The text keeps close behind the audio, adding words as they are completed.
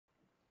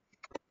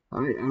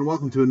Hi, and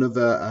welcome to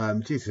another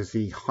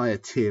GCSE higher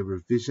tier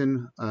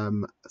revision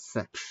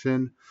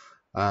section.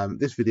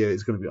 This video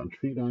is going to be on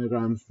tree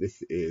diagrams.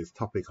 This is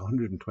topic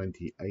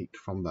 128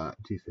 from that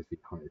GCSE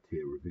higher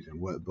tier revision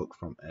workbook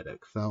from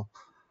Edexcel.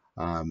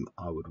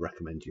 I would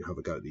recommend you have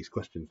a go at these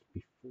questions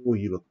before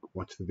you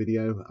watch the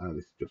video.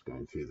 This is just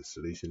going through the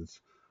solutions.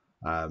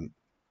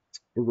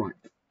 Right.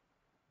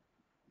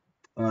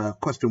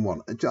 Question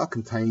 1. A jar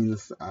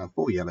contains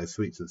 4 yellow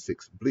sweets and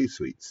 6 blue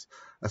sweets.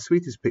 A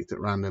sweet is picked at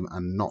random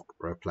and not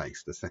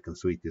replaced. The second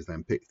sweet is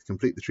then picked.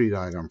 Complete the tree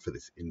diagram for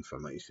this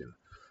information.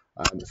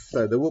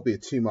 So there will be a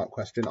 2-mark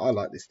question. I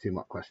like this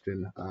 2-mark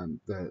question.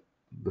 The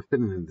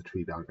filling in the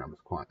tree diagram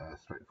is quite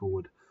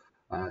straightforward.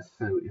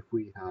 So if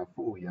we have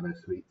 4 yellow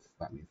sweets,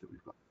 that means that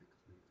we've got 6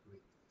 blue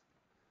sweets.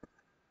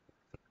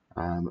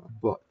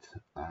 But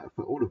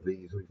for all of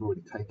these, we've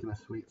already taken a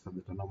sweet, so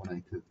the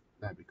denominator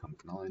there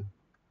becomes 9.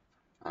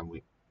 And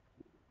we're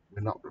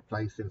not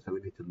replacing, so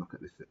we need to look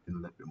at this in a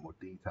little bit more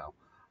detail.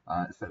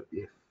 So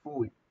if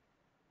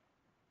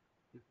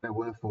there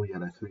were 4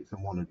 yellow sweets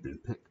and 1 had been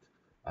picked,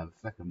 the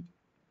second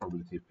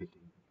probability of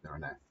picking, there are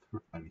now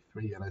only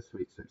 3 yellow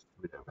sweets, so it's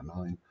 3 over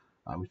 9,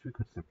 which we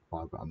could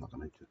simplify, but I'm not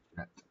going to just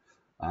yet.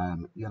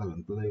 Yellow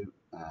and blue,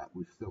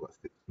 we've still got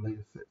 6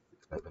 blue, so it's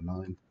 6 over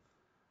 9.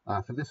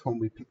 For this one,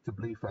 we picked a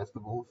blue first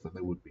of all, so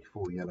there would be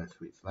 4 yellow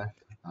sweets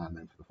left, and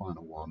then for the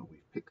final one,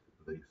 we picked the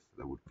blue, so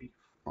there would be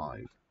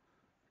 5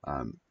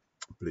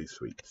 blue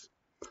sweets.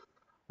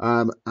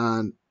 And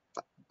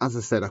as I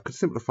said, I could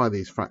simplify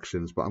these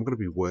fractions, but I'm going to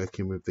be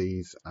working with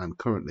these, and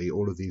currently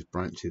all of these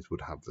branches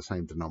would have the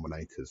same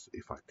denominators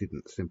if I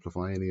didn't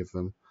simplify any of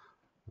them.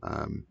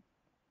 But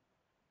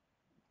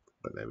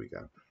there we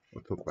go.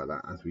 We'll talk about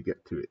that as we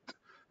get to it.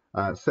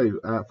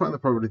 Find the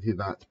probability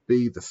that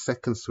B, the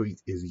second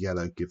sweet, is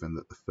yellow given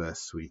that the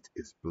first sweet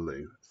is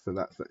blue. So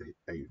that's a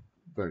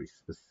very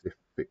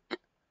specific,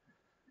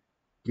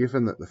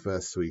 given that the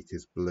first sweet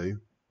is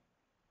blue.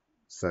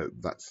 So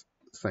that's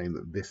saying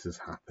that this has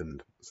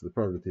happened. So the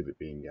probability of it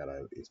being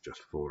yellow is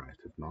just 4 out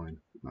of 9.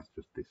 That's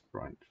just this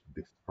branch,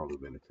 this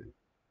probability.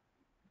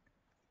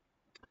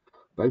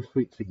 Both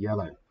sweets are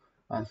yellow.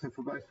 So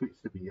for both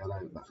sweets to be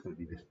yellow, that's going to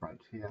be this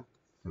branch here.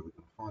 So we're going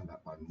to find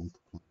that by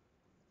multiplying.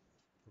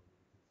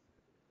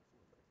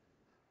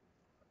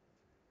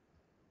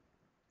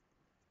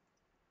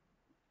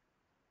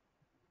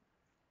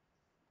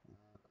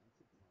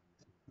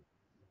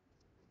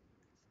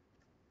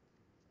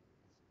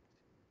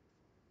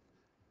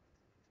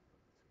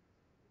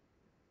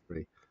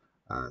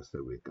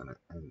 So we're going to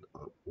end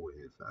up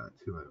with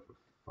 2 over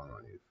 5.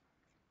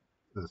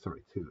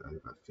 2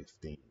 over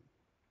 15.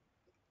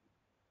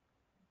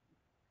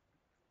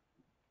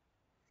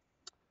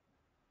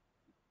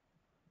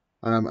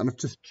 And I've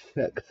just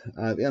checked.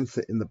 The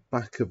answer in the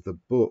back of the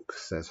book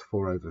says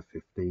 4 over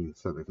 15,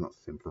 so they've not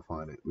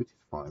simplified it, which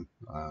is fine.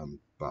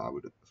 But I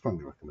would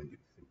strongly recommend you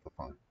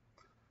simplify.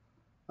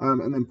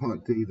 And then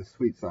part D, the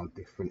sweets are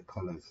different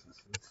colours.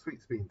 So the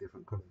sweets being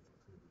different colours,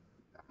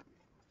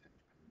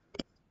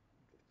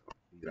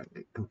 you don't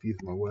get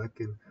confused my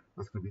working.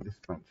 That's going to be this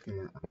branch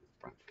here and this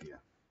branch here.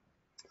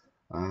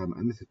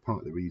 And this is part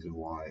of the reason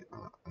why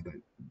I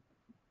don't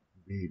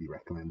really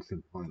recommend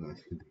simplifying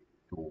unless you can do it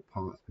for all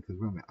parts, because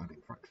when we're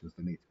adding fractions,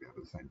 they need to be over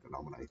the same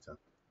denominator.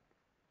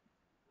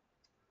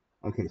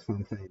 Okay, so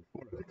I'm saying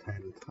 4 over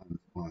 10 times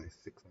by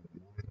 6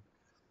 over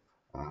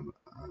 9,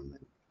 and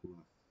then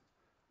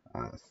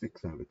plus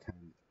 6 over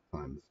 10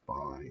 times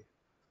by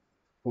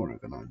 4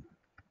 over 9.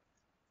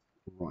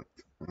 Right,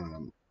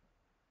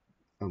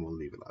 and we'll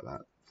leave it like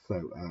that.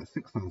 So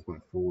 6 times by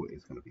 4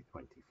 is going to be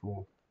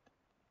 24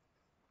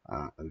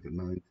 over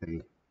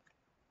 90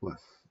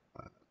 plus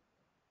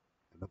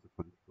another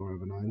 24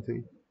 over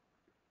 90.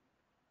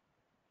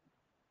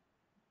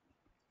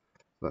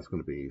 So that's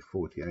going to be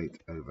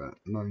 48 over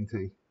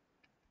 90.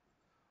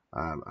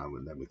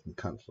 And then we can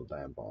cancel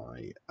down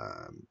by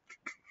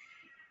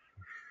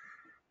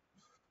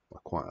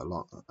quite a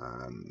lot.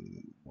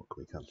 What can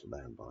we cancel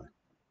down by?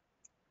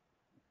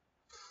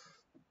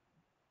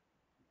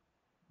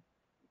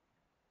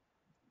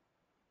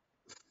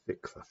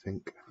 6, I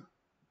think.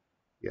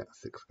 Yeah,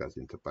 6 goes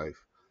into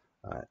both.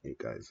 It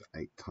goes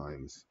 8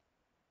 times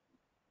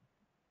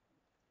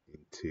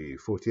into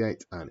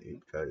 48, and it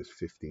goes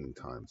 15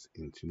 times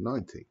into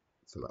 90.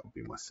 So that would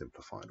be my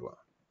simplified one.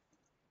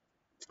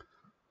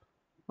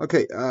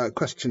 Okay,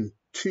 question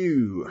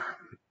 2.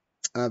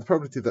 The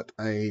probability that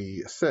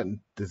a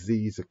certain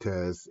disease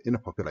occurs in a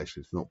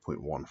population is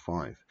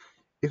 0.15.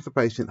 If the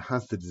patient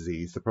has the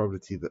disease, the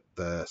probability that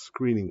the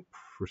screening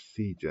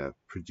procedure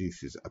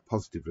produces a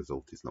positive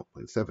result is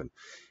 0.7.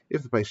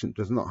 If the patient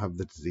does not have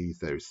the disease,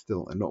 there is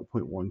still a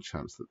 0.1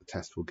 chance that the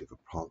test will give a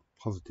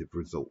positive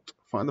result.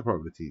 Find the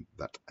probability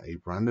that a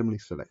randomly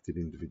selected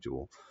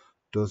individual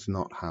does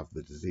not have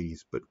the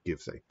disease but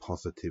gives a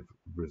positive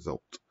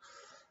result.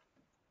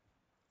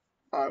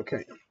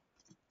 Okay.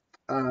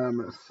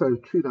 So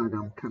tree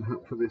diagram can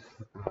help for this.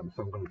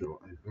 So I'm going to draw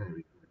a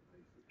very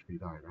basic tree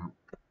diagram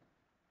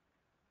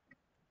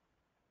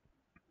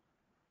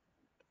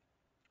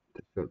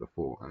to show the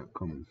 4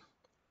 outcomes.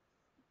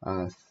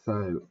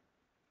 So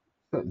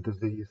certain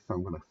disease, so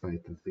I'm going to say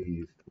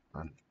diseased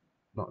and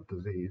not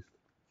diseased.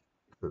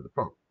 So the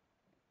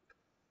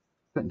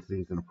certain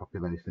disease in a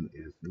population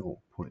is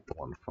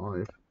 0.15.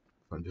 So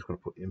I'm just going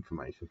to put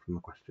information from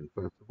the question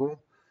first of all.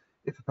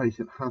 If a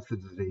patient has the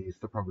disease,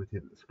 the probability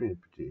that the screen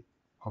produced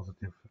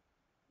positive,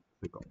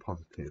 we've got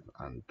positive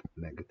and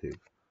negative,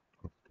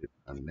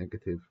 and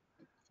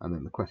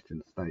then the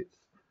question states,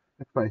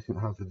 if a patient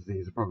has the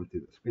disease, the probability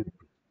that the screen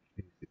produces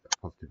a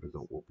positive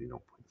result will be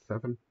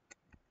 0.7.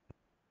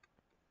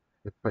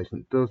 If the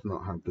patient does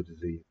not have the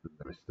disease, then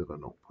there is still a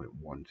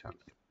 0.1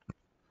 chance.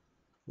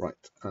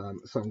 Right, so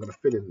I'm going to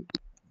fill in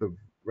the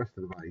rest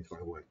of the values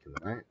by working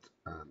them out.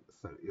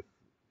 So if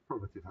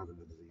probability of having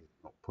the disease is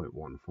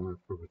 0.15,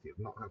 probability of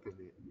not having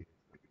it is maybe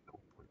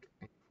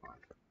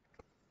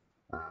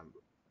 0.85.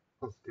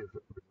 Positive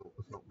result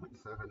was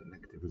 0.7,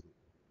 negative result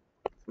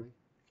was 0.3.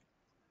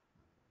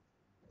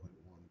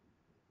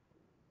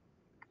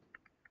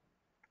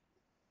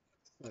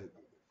 So does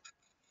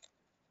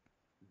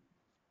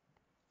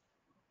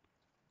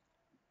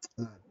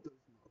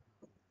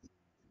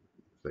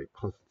not a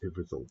positive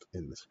result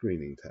in the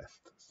screening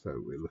test. So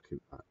we're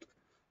looking at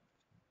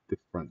this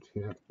branch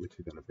here, which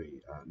is going to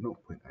be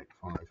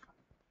 0.85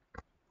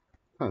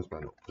 times by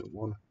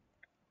 0.1,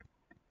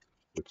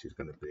 which is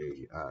going to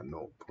be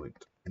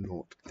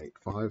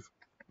 0.085.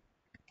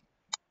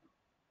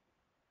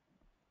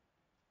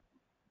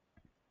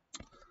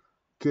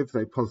 Gives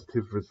a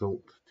positive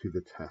result to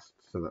the test.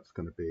 So that's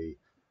going to be,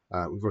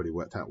 we've already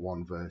worked out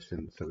one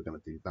version, so we're going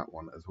to do that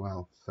one as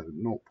well. So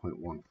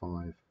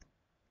 0.15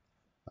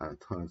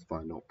 times by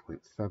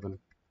 0.7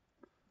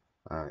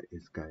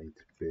 is going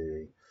to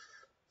be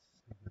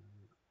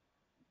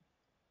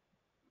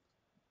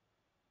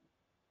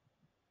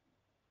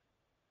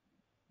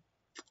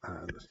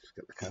let's just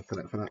get the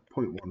calculator for that.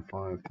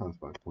 0.15 times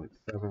by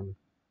 0.7,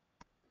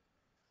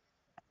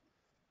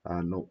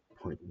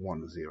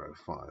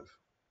 0.105.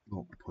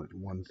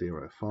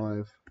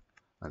 0.105,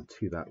 and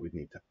to that we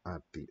need to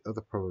add the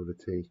other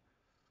probability,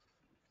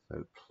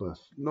 so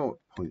plus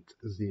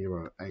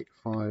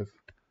 0.085,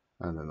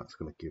 and then that's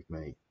going to give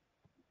me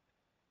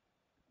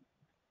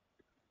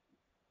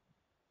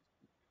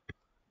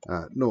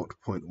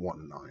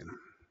 0.19.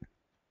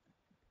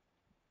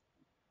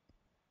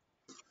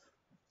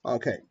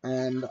 Okay,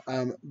 and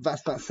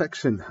that's that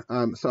section.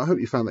 So I hope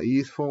you found that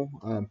useful.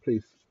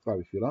 Please subscribe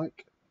if you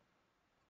like.